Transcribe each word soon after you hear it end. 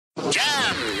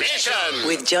Nation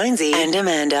with Jonesy and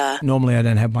Amanda. Normally I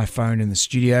don't have my phone in the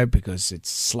studio because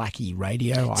it's slacky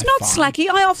radio. It's not slacky.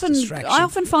 I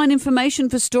often find information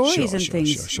for stories and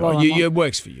things. Sure. It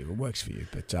works for you. It works for you.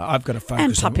 But I've got to focus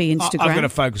and puppy Instagram. I've got to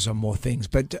focus on more things.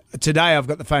 But today I've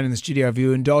got the phone in the studio if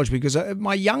you indulge because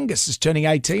my youngest is turning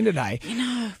 18 today.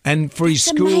 And for his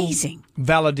school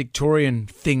valedictorian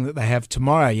thing that they have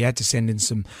tomorrow, you had to send in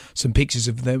some pictures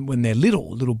of them when they're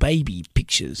little baby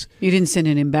pictures. You didn't send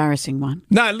an embarrassing one.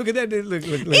 No, look at that. Look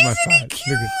at my phone.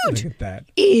 Cute? Look at that.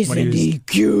 Isn't he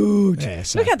cute? Yeah,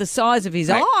 so, look at the size of his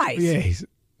eyes. Yeah,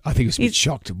 I think he was a bit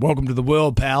shocked. Welcome to the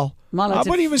world, pal.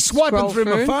 When he was swiping through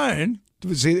my phone,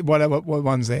 see what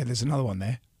one's there? There's another one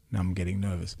there. No, I'm getting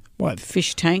nervous. What?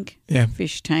 Fish tank. Yeah.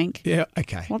 Fish tank. Yeah,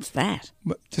 okay. What's that?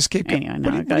 Just keep going.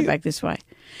 Anyway, no, go back this way.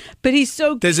 But he's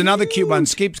so There's cute. another cute one.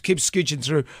 Keep scooching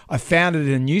through. I found it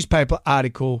in a newspaper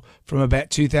article from about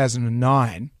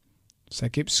 2009. So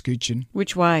keep scooching.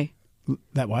 Which way?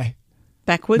 That way.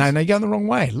 Backwards? No, you're going the wrong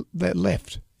way.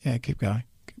 Left. Yeah, keep going.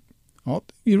 Oh,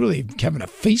 you're really having a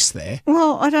feast there.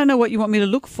 Well, I don't know what you want me to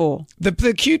look for.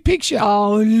 The cute picture.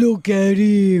 Oh, look at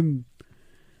him.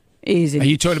 Are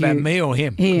you talking about me or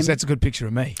him? Him. Because that's a good picture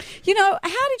of me. You know,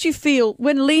 how did you feel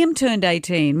when Liam turned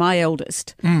 18, my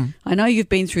eldest? I know you've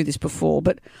been through this before,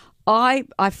 but I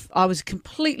was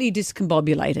completely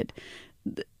discombobulated.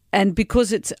 And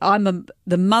because I'm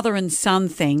the mother and son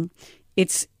thing,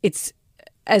 it's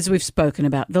as we've spoken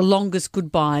about, the longest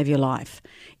goodbye of your life.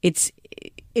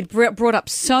 It brought up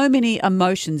so many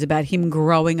emotions about him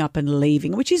growing up and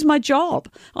leaving, which is my job.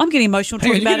 I'm getting emotional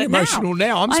talking about it now. You're getting emotional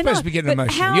now. I'm supposed to be getting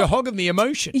emotional. You're hogging the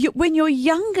emotion. When your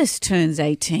youngest turns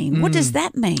 18, what does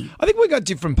that mean? I think we got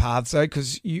different paths, though,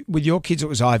 because with your kids it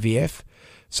was IVF.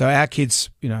 So our kids,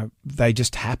 they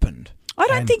just happened. I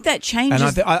don't think that changes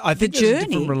I think the there's journey. a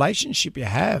different relationship you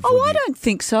have. Oh, I don't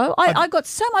think so. I got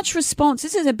so much response.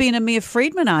 This has been a Mia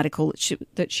Friedman article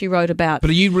that she wrote about.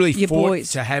 But are you really your fought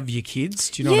boys to have your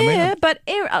kids? Do you know what I mean? Yeah,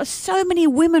 but so many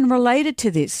women related to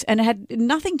this, and it had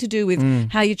nothing to do with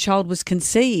how your child was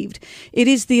conceived. It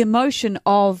is the emotion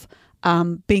of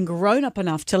being grown up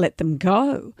enough to let them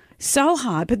go. So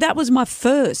hard. But that was my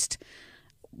first.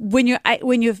 When your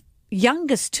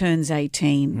youngest turns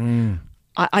 18.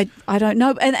 I don't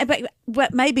know,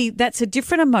 but maybe that's a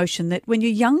different emotion that when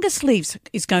your youngest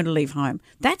is going to leave home,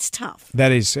 that's tough.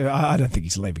 That is, I don't think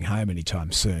he's leaving home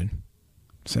anytime soon.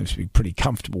 Seems to be pretty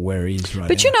comfortable where he is right now.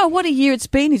 But you know what a year it's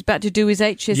been. He's about to do his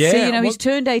HSC. Yeah, he's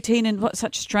turned 18 in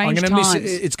such strange I'm going times. to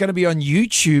miss it. It's going to be on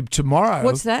YouTube tomorrow.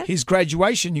 What's that? His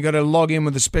graduation. You got to log in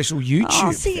with a special YouTube.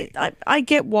 Oh, see, I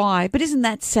get why, but isn't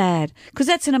that sad? Because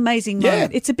that's an amazing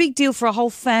moment. It's a big deal for a whole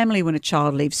family when a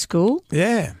child leaves school.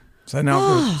 Yeah. So now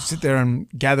I've got to sit there and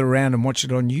gather around and watch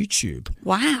it on YouTube.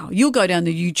 Wow. You'll go down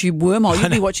the YouTube wormhole. You'll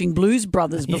be watching Blues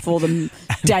Brothers before the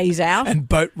day's out. And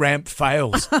boat ramp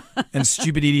fails. And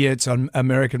stupid idiots on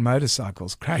American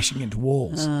motorcycles crashing into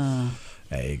walls. There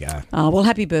you go. Oh, well,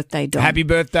 happy birthday, Dom. Happy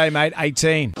birthday, mate.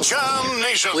 18. Jam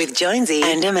Nation With Jonesy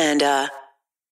and Amanda.